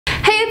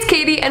Hey, it's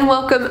Caitie and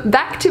welcome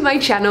back to my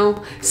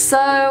channel.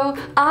 So,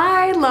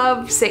 I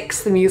love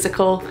Six the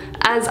musical,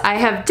 as I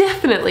have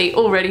definitely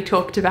already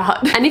talked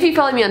about. And if you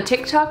follow me on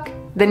TikTok,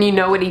 then you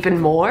know it even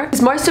more,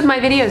 because most of my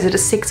videos are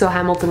just Six or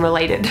Hamilton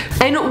related.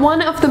 And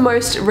one of the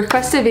most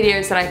requested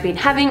videos that I've been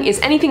having is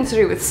anything to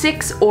do with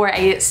Six or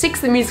a Six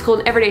the Musical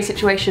in Everyday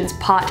Situations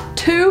Part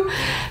 2,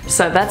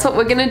 so that's what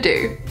we're gonna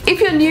do. If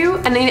you're new,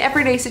 an in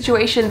Everyday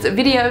Situations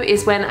video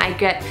is when I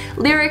get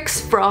lyrics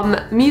from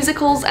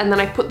musicals and then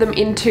I put them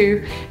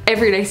into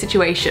everyday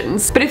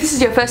situations. But if this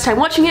is your first time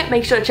watching it,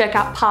 make sure to check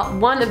out part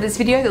 1 of this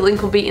video. The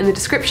link will be in the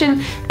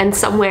description and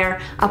somewhere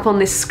up on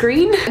this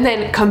screen, and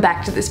then come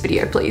back to this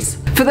video, please.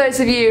 For those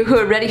of you who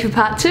are ready for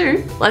part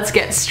 2, let's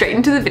get straight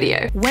into the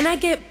video. When I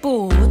get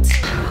bored,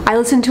 I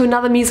listen to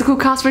another musical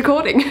cast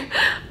recording,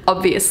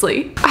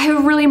 obviously. I have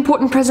a really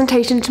important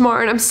presentation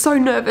tomorrow and I'm so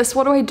nervous.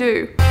 What do I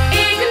do?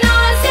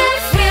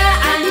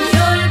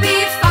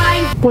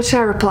 What should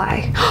I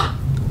reply?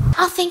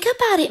 I'll think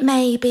about it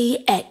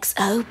maybe,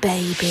 XO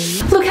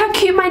baby. Look how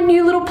cute my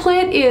new little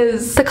plant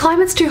is. The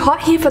climate's too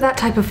hot here for that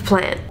type of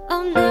plant.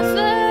 I'll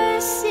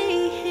never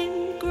see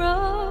him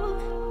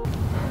grow.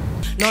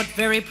 Not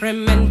very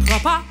prim and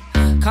proper,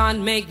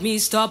 can't make me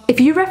stop. If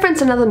you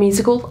reference another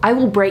musical, I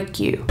will break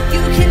you. You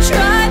can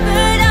try,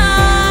 but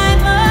I'm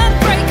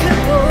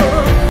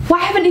unbreakable. Why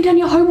haven't you done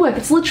your homework?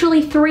 It's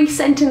literally 3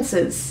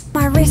 sentences.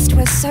 My wrist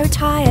was so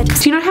tired.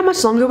 Do you know how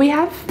much longer we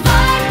have? 5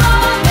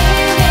 more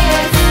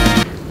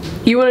minutes.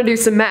 You want to do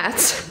some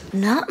maths?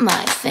 Not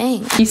my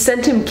thing. You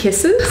sent him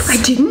kisses? I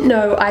didn't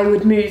know I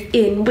would move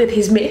in with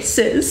his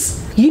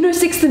missus. You know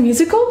Six the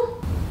Musical?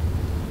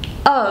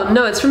 Oh,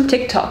 no, it's from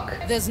TikTok.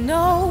 There's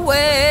no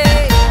way.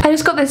 I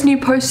just got this new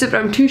poster, but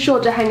I'm too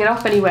short to hang it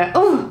off anywhere.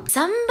 Oh!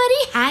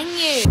 Somebody hang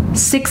you.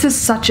 Six is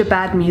such a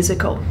bad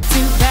musical.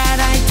 Too bad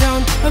I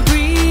don't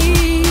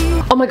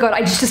agree. Oh my god,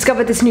 I just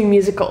discovered this new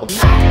musical.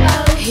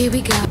 Here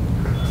we go.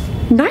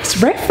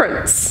 Nice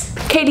reference.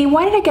 Caitie,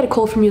 why did I get a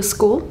call from your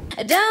school?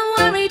 Don't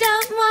worry,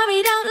 don't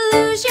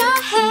lose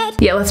your head.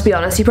 Yeah, let's be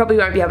honest, you probably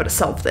won't be able to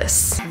solve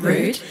this.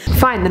 Rude.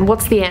 Fine, then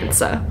what's the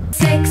answer?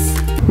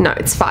 6. No,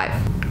 it's 5.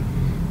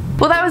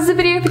 Well, that was the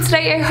video for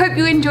today. I hope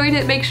you enjoyed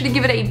it. Make sure to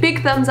give it a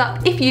big thumbs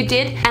up if you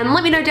did, and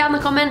let me know down in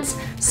the comments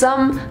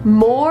some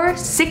more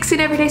Six in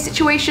Everyday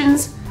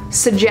Situations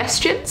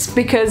suggestions,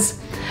 because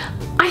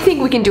I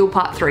think we can do a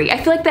part 3. I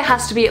feel like there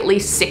has to be at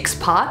least 6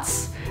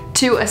 parts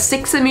to a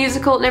Six the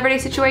Musical in Everyday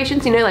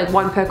Situations, you know, like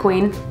 1 per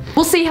queen.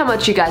 We'll see how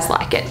much you guys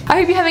like it. I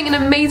hope you're having an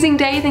amazing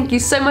day. Thank you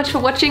so much for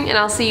watching, and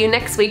I'll see you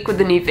next week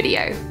with a new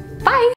video. Bye!